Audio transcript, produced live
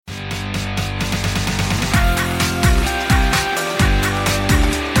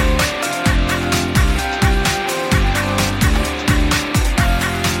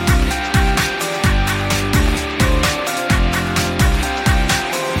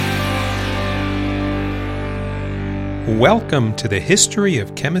Welcome to the History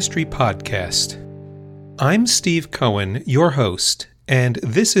of Chemistry podcast. I'm Steve Cohen, your host, and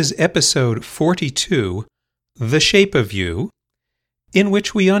this is episode 42, The Shape of You, in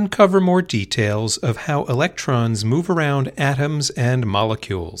which we uncover more details of how electrons move around atoms and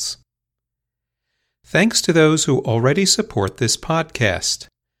molecules. Thanks to those who already support this podcast.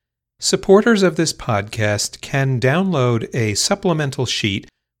 Supporters of this podcast can download a supplemental sheet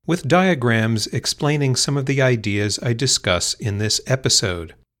with diagrams explaining some of the ideas I discuss in this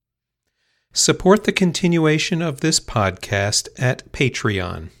episode. Support the continuation of this podcast at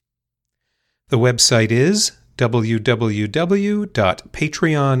Patreon. The website is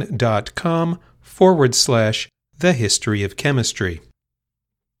www.patreon.com/thehistoryofchemistry.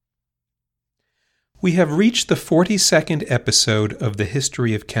 We have reached the 42nd episode of the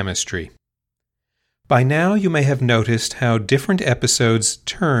History of Chemistry. By now, you may have noticed how different episodes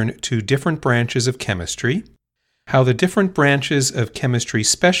turn to different branches of chemistry, how the different branches of chemistry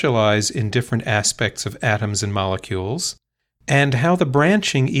specialize in different aspects of atoms and molecules, and how the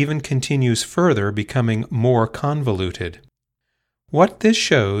branching even continues further, becoming more convoluted. What this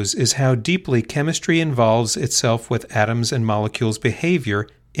shows is how deeply chemistry involves itself with atoms and molecules' behavior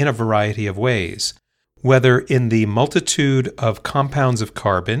in a variety of ways, whether in the multitude of compounds of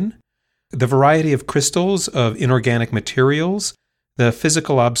carbon, the variety of crystals of inorganic materials, the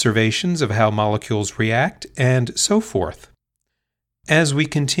physical observations of how molecules react, and so forth. As we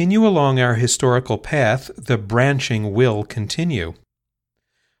continue along our historical path, the branching will continue.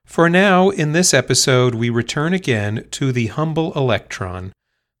 For now, in this episode, we return again to the humble electron,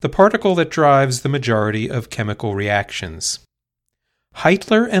 the particle that drives the majority of chemical reactions.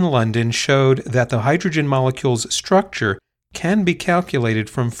 Heitler and London showed that the hydrogen molecule's structure can be calculated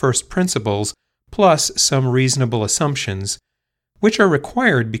from first principles plus some reasonable assumptions, which are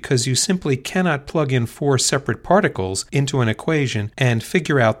required because you simply cannot plug in four separate particles into an equation and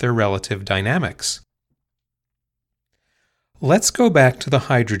figure out their relative dynamics. Let's go back to the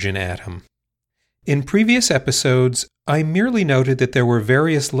hydrogen atom. In previous episodes, I merely noted that there were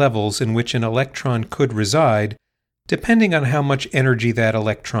various levels in which an electron could reside, depending on how much energy that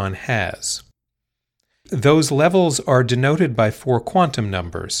electron has. Those levels are denoted by four quantum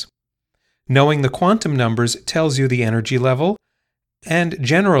numbers. Knowing the quantum numbers tells you the energy level, and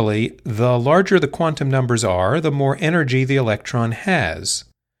generally, the larger the quantum numbers are, the more energy the electron has.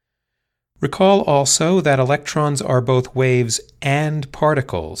 Recall also that electrons are both waves and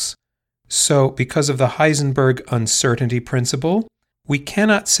particles. So, because of the Heisenberg uncertainty principle, we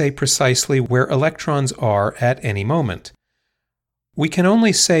cannot say precisely where electrons are at any moment. We can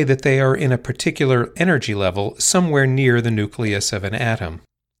only say that they are in a particular energy level somewhere near the nucleus of an atom.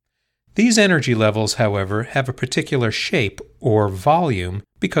 These energy levels, however, have a particular shape or volume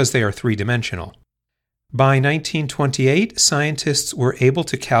because they are three-dimensional. By 1928, scientists were able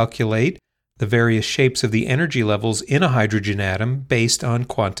to calculate the various shapes of the energy levels in a hydrogen atom based on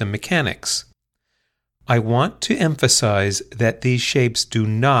quantum mechanics. I want to emphasize that these shapes do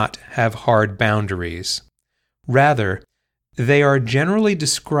not have hard boundaries. Rather, they are generally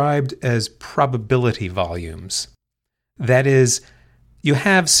described as probability volumes. That is, you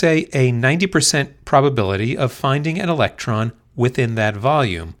have, say, a 90% probability of finding an electron within that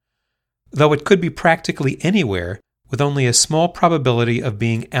volume, though it could be practically anywhere with only a small probability of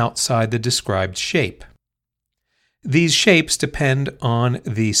being outside the described shape. These shapes depend on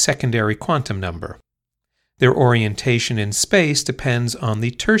the secondary quantum number. Their orientation in space depends on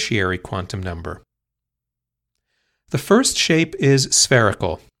the tertiary quantum number. The first shape is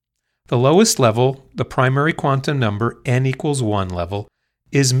spherical. The lowest level, the primary quantum number n equals 1 level,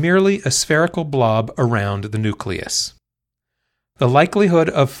 is merely a spherical blob around the nucleus. The likelihood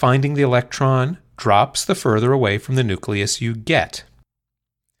of finding the electron drops the further away from the nucleus you get.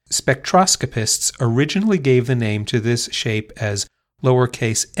 Spectroscopists originally gave the name to this shape as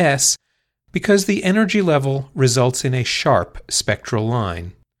lowercase s because the energy level results in a sharp spectral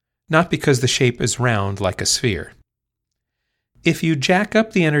line, not because the shape is round like a sphere. If you jack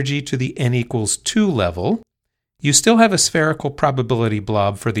up the energy to the n equals 2 level, you still have a spherical probability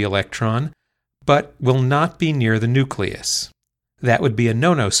blob for the electron, but will not be near the nucleus. That would be a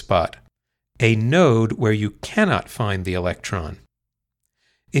no-no spot, a node where you cannot find the electron.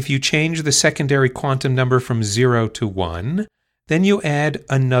 If you change the secondary quantum number from 0 to 1, then you add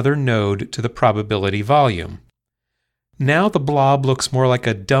another node to the probability volume. Now the blob looks more like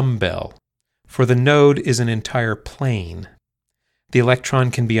a dumbbell, for the node is an entire plane. The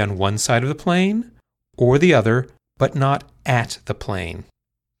electron can be on one side of the plane or the other, but not at the plane.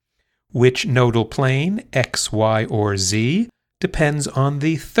 Which nodal plane, x, y, or z, depends on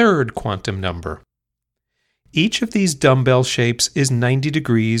the third quantum number. Each of these dumbbell shapes is 90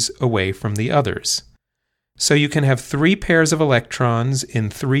 degrees away from the others. So you can have 3 pairs of electrons in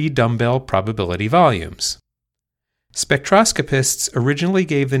 3 dumbbell probability volumes. Spectroscopists originally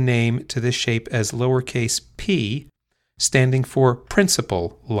gave the name to this shape as lowercase p, standing for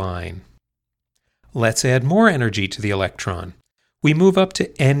principal line. Let's add more energy to the electron. We move up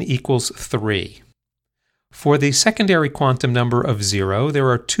to n equals 3. For the secondary quantum number of 0, there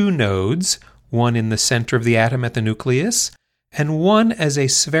are 2 nodes, one in the center of the atom at the nucleus, and one as a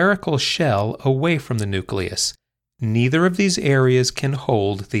spherical shell away from the nucleus. Neither of these areas can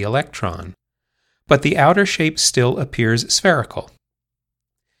hold the electron, but the outer shape still appears spherical.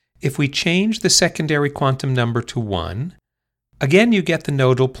 If we change the secondary quantum number to 1, again you get the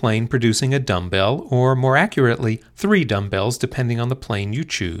nodal plane producing a dumbbell, or more accurately, 3 dumbbells depending on the plane you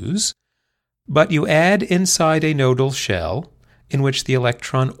choose, but you add inside a nodal shell, in which the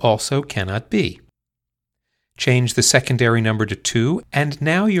electron also cannot be. Change the secondary number to 2, and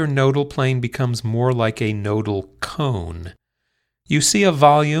now your nodal plane becomes more like a nodal cone. You see a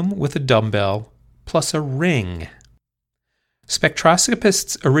volume with a dumbbell plus a ring.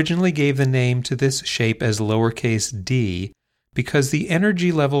 Spectroscopists originally gave the name to this shape as lowercase d because the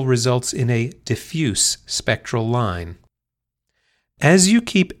energy level results in a diffuse spectral line. As you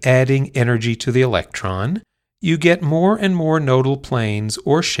keep adding energy to the electron, you get more and more nodal planes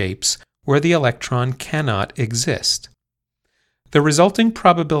or shapes where the electron cannot exist. The resulting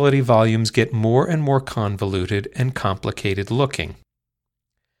probability volumes get more and more convoluted and complicated looking.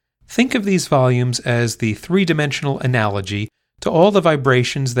 Think of these volumes as the 3-dimensional analogy to all the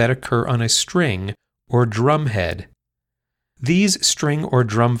vibrations that occur on a string or drum head. These string or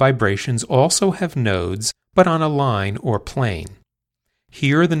drum vibrations also have nodes, but on a line or plane.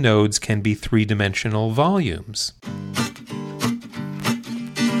 Here the nodes can be 3-dimensional volumes.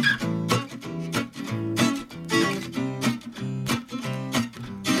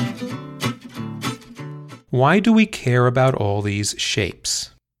 Why do we care about all these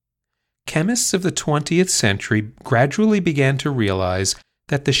shapes? Chemists of the 20th century gradually began to realize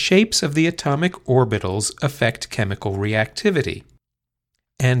that the shapes of the atomic orbitals affect chemical reactivity.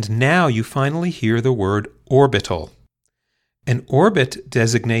 And now you finally hear the word orbital. An orbit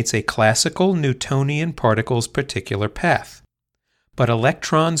designates a classical Newtonian particle's particular path. But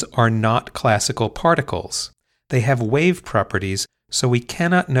electrons are not classical particles. They have wave properties, so we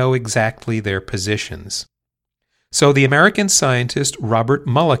cannot know exactly their positions. So the American scientist Robert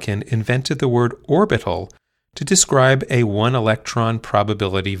Mulliken invented the word orbital to describe a 1-electron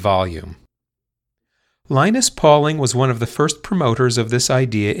probability volume. Linus Pauling was one of the first promoters of this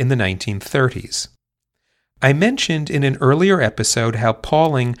idea in the 1930s. I mentioned in an earlier episode how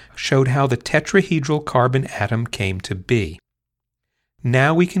Pauling showed how the tetrahedral carbon atom came to be.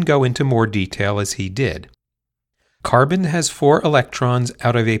 Now we can go into more detail as he did. Carbon has 4 electrons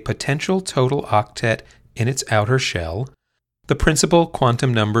out of a potential total octet in its outer shell, the principal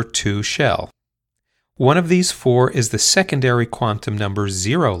quantum number 2 shell. One of these 4 is the secondary quantum number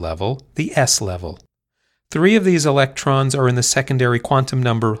 0 level, the s level. 3 of these electrons are in the secondary quantum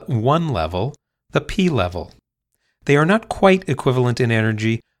number 1 level, the p level. They are not quite equivalent in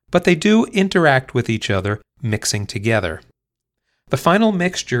energy, but they do interact with each other, mixing together. The final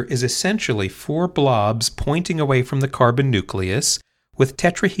mixture is essentially 4 blobs pointing away from the carbon nucleus, with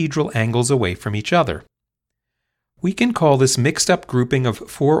tetrahedral angles away from each other. We can call this mixed-up grouping of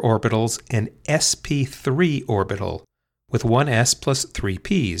 4 orbitals an sp3 orbital, with 1 s plus 3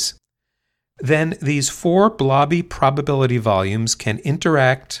 p's. Then these 4 blobby probability volumes can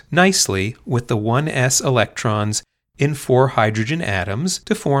interact nicely with the 1s electrons in 4 hydrogen atoms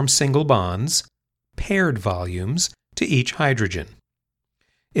to form single bonds, paired volumes, to each hydrogen.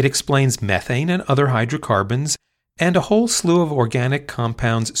 It explains methane and other hydrocarbons and a whole slew of organic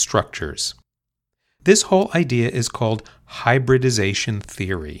compounds' structures. This whole idea is called hybridization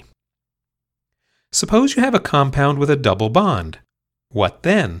theory. Suppose you have a compound with a double bond. What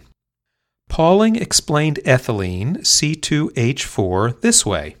then? Pauling explained ethylene, C2H4, this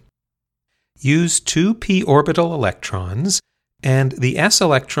way. Use 2 p orbital electrons and the s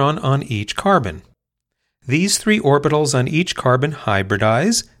electron on each carbon. These 3 orbitals on each carbon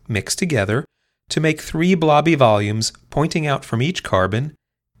hybridize, mix together, to make 3 blobby volumes pointing out from each carbon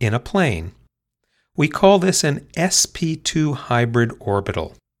in a plane. We call this an sp2 hybrid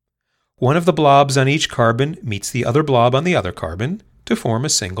orbital. One of the blobs on each carbon meets the other blob on the other carbon to form a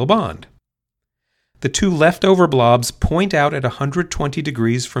single bond. The 2 leftover blobs point out at 120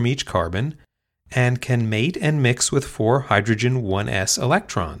 degrees from each carbon and can mate and mix with 4 hydrogen 1s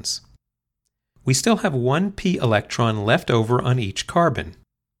electrons. We still have 1 p electron left over on each carbon.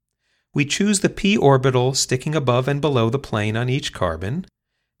 we choose the p orbital sticking above and below the plane on each carbon,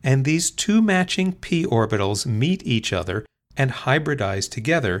 and these two matching p orbitals meet each other and hybridize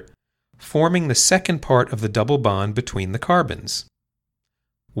together, forming the second part of the double bond between the carbons.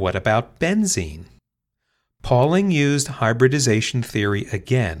 What about benzene? Pauling used hybridization theory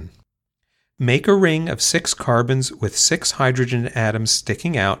again. Make a ring of 6 carbons with 6 hydrogen atoms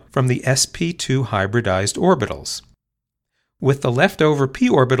sticking out from the sp2 hybridized orbitals. With the leftover p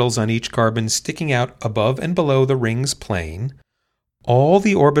orbitals on each carbon sticking out above and below the ring's plane, all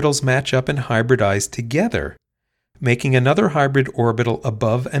the orbitals match up and hybridize together, making another hybrid orbital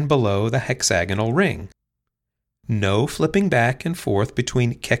above and below the hexagonal ring. No flipping back and forth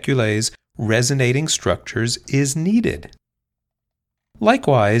between Kekulé's resonating structures is needed.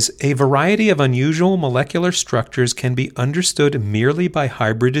 Likewise, a variety of unusual molecular structures can be understood merely by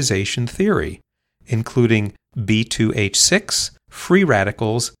hybridization theory, including B2H6, free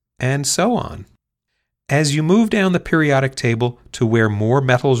radicals, and so on. As you move down the periodic table to where more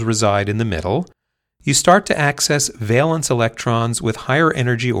metals reside in the middle, you start to access valence electrons with higher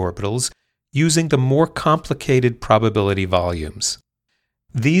energy orbitals using the more complicated probability volumes.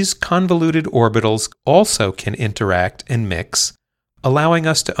 These convoluted orbitals also can interact and mix, allowing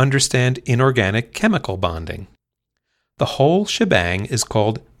us to understand inorganic chemical bonding. The whole shebang is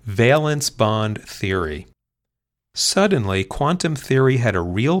called valence bond theory. Suddenly, quantum theory had a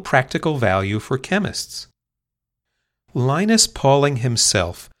real practical value for chemists. Linus Pauling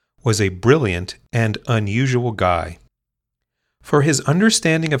himself was a brilliant and unusual guy. For his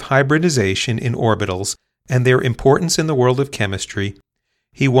understanding of hybridization in orbitals and their importance in the world of chemistry,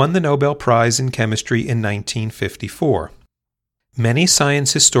 he won the Nobel Prize in Chemistry in 1954. Many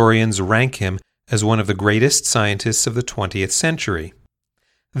science historians rank him as one of the greatest scientists of the 20th century.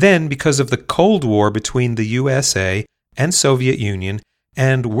 Then, because of the Cold War between the USA and Soviet Union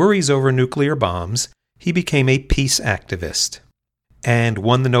and worries over nuclear bombs, he became a peace activist and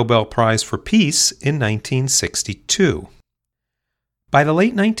won the Nobel Prize for Peace in 1962. By the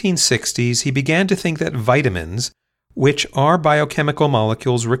late 1960s, he began to think that vitamins, which are biochemical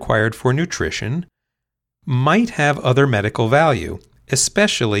molecules required for nutrition, might have other medical value,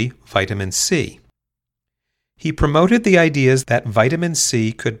 especially vitamin C. He promoted the ideas that vitamin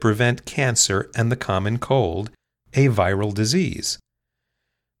C could prevent cancer and the common cold, a viral disease.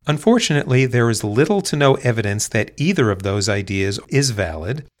 Unfortunately, there is little to no evidence that either of those ideas is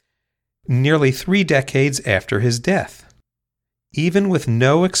valid, nearly 3 decades after his death. Even with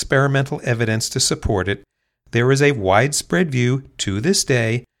no experimental evidence to support it, there is a widespread view to this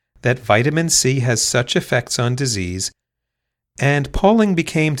day that vitamin C has such effects on disease, and Pauling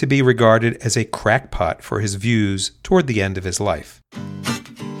became to be regarded as a crackpot for his views toward the end of his life.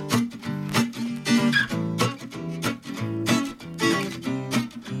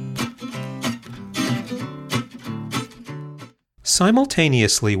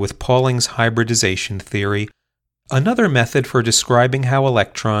 Simultaneously with Pauling's hybridization theory, another method for describing how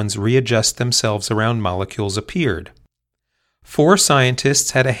electrons readjust themselves around molecules appeared. 4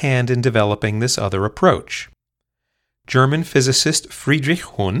 scientists had a hand in developing this other approach: German physicist Friedrich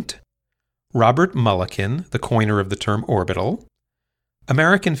Hund, Robert Mulliken, the coiner of the term orbital,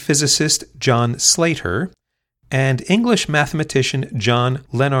 American physicist John Slater, and English mathematician John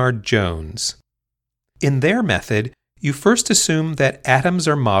Lennard Jones. In their method, you first assume that atoms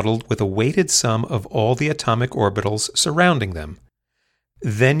are modeled with a weighted sum of all the atomic orbitals surrounding them.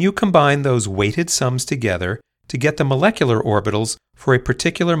 Then you combine those weighted sums together to get the molecular orbitals for a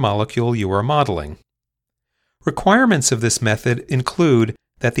particular molecule you are modeling. Requirements of this method include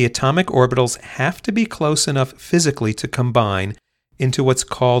that the atomic orbitals have to be close enough physically to combine into what's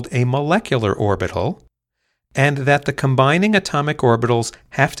called a molecular orbital, and that the combining atomic orbitals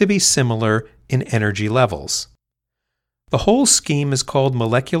have to be similar in energy levels. The whole scheme is called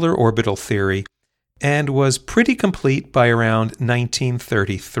molecular orbital theory and was pretty complete by around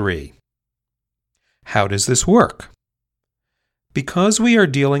 1933. How does this work? Because we are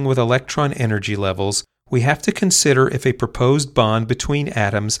dealing with electron energy levels, we have to consider if a proposed bond between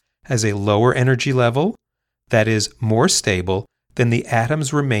atoms has a lower energy level, that is, more stable, than the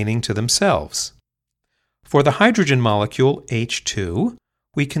atoms remaining to themselves. For the hydrogen molecule H2,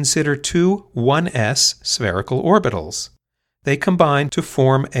 we consider 2 1s spherical orbitals. They combine to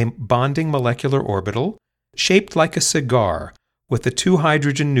form a bonding molecular orbital shaped like a cigar, with the 2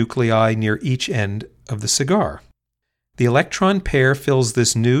 hydrogen nuclei near each end of the cigar. The electron pair fills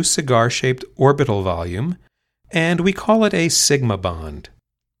this new cigar-shaped orbital volume, and we call it a sigma bond.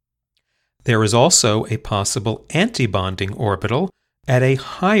 There is also a possible antibonding orbital at a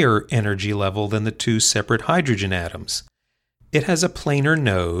higher energy level than the 2 separate hydrogen atoms. It has a planar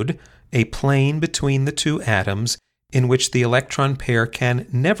node, a plane between the two atoms in which the electron pair can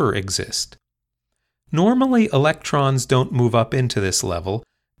never exist. Normally, electrons don't move up into this level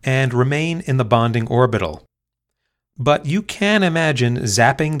and remain in the bonding orbital. But you can imagine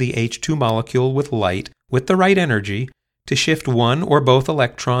zapping the H2 molecule with light with the right energy to shift one or both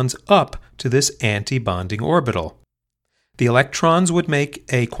electrons up to this anti-bonding orbital. The electrons would make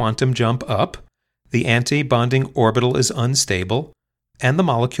a quantum jump up, the anti-bonding orbital is unstable, and the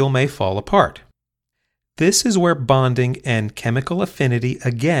molecule may fall apart. This is where bonding and chemical affinity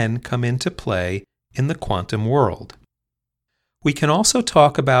again come into play in the quantum world. We can also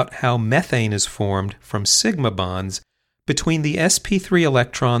talk about how methane is formed from sigma bonds between the sp3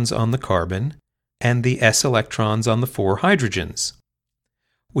 electrons on the carbon and the s electrons on the 4 hydrogens.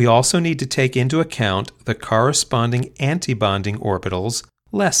 We also need to take into account the corresponding antibonding orbitals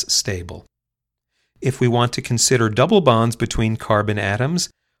less stable. If we want to consider double bonds between carbon atoms,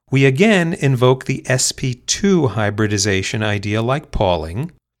 we again invoke the sp2 hybridization idea like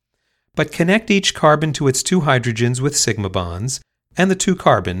Pauling, but connect each carbon to its 2 hydrogens with sigma bonds and the 2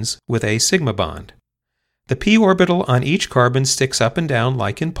 carbons with a sigma bond. The p orbital on each carbon sticks up and down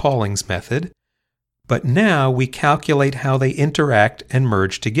like in Pauling's method, but now we calculate how they interact and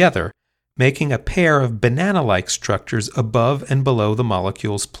merge together, making a pair of banana-like structures above and below the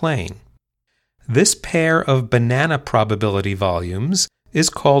molecule's plane. This pair of banana probability volumes is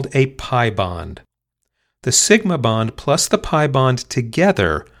called a pi bond. The sigma bond plus the pi bond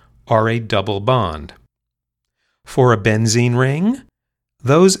together are a double bond. For a benzene ring,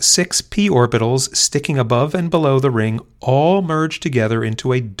 those 6 p orbitals sticking above and below the ring all merge together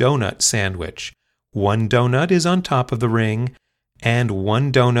into a donut sandwich. One donut is on top of the ring, and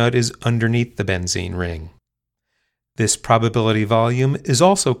one donut is underneath the benzene ring. This probability volume is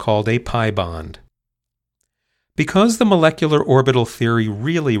also called a pi bond. Because the molecular orbital theory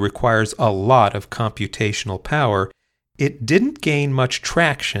really requires a lot of computational power, it didn't gain much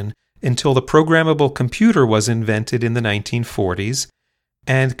traction until the programmable computer was invented in the 1940s,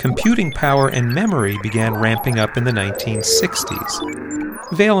 and computing power and memory began ramping up in the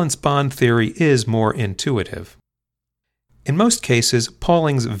 1960s. Valence bond theory is more intuitive. In most cases,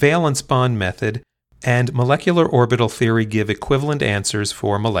 Pauling's valence bond method and molecular orbital theory give equivalent answers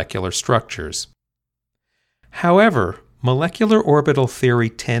for molecular structures. However, molecular orbital theory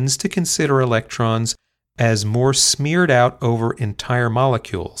tends to consider electrons as more smeared out over entire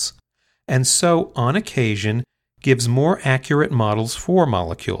molecules, and so, on occasion, gives more accurate models for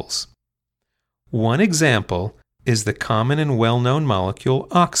molecules. One example is the common and well-known molecule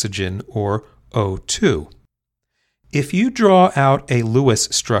oxygen, or O2. If you draw out a Lewis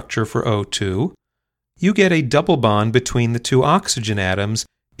structure for O2, you get a double bond between the 2 oxygen atoms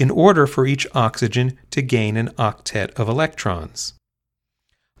in order for each oxygen to gain an octet of electrons.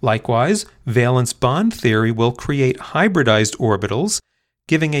 Likewise, valence bond theory will create hybridized orbitals,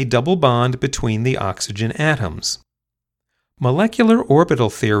 giving a double bond between the oxygen atoms. Molecular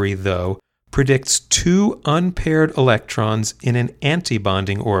orbital theory, though, predicts 2 unpaired electrons in an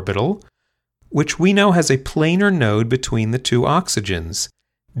antibonding orbital, which we know has a planar node between the 2 oxygens,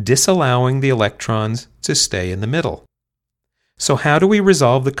 disallowing the electrons to stay in the middle. So how do we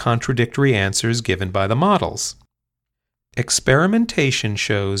resolve the contradictory answers given by the models? Experimentation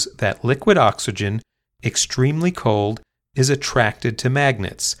shows that liquid oxygen, extremely cold, is attracted to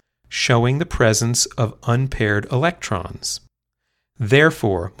magnets, showing the presence of unpaired electrons.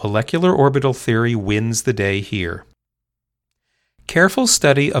 Therefore, molecular orbital theory wins the day here. Careful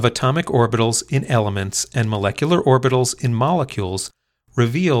study of atomic orbitals in elements and molecular orbitals in molecules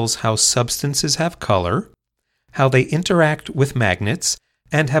reveals how substances have color, how they interact with magnets,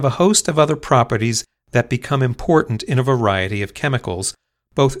 and have a host of other properties that become important in a variety of chemicals,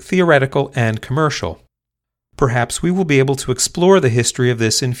 both theoretical and commercial. Perhaps we will be able to explore the history of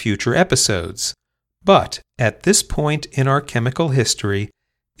this in future episodes. But at this point in our chemical history,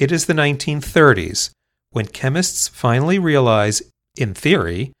 it is the 1930s, when chemists finally realize, in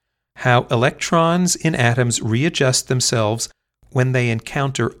theory, how electrons in atoms readjust themselves when they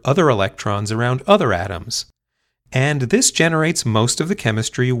encounter other electrons around other atoms. And this generates most of the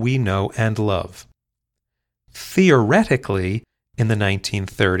chemistry we know and love. Theoretically, in the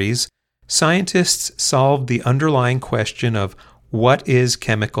 1930s, scientists solved the underlying question of what is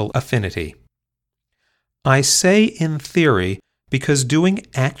chemical affinity. I say in theory because doing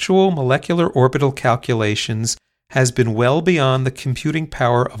actual molecular orbital calculations has been well beyond the computing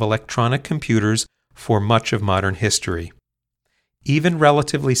power of electronic computers for much of modern history. Even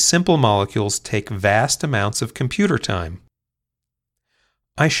relatively simple molecules take vast amounts of computer time.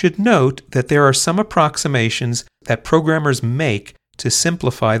 I should note that there are some approximations that programmers make to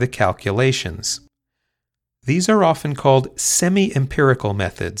simplify the calculations. These are often called semi-empirical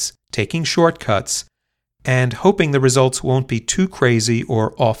methods, taking shortcuts and hoping the results won't be too crazy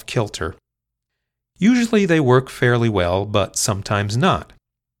or off-kilter. Usually they work fairly well, but sometimes not.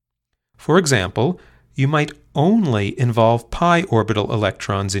 For example, you might only involve pi orbital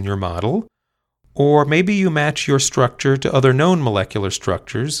electrons in your model, or maybe you match your structure to other known molecular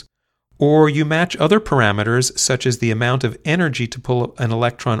structures, or you match other parameters such as the amount of energy to pull an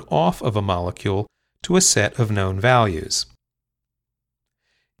electron off of a molecule to a set of known values.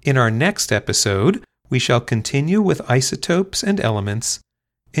 In our next episode, we shall continue with isotopes and elements,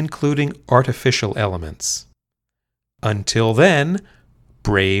 including artificial elements. Until then,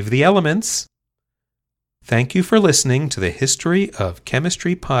 brave the elements! Thank you for listening to the History of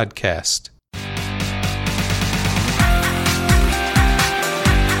Chemistry podcast.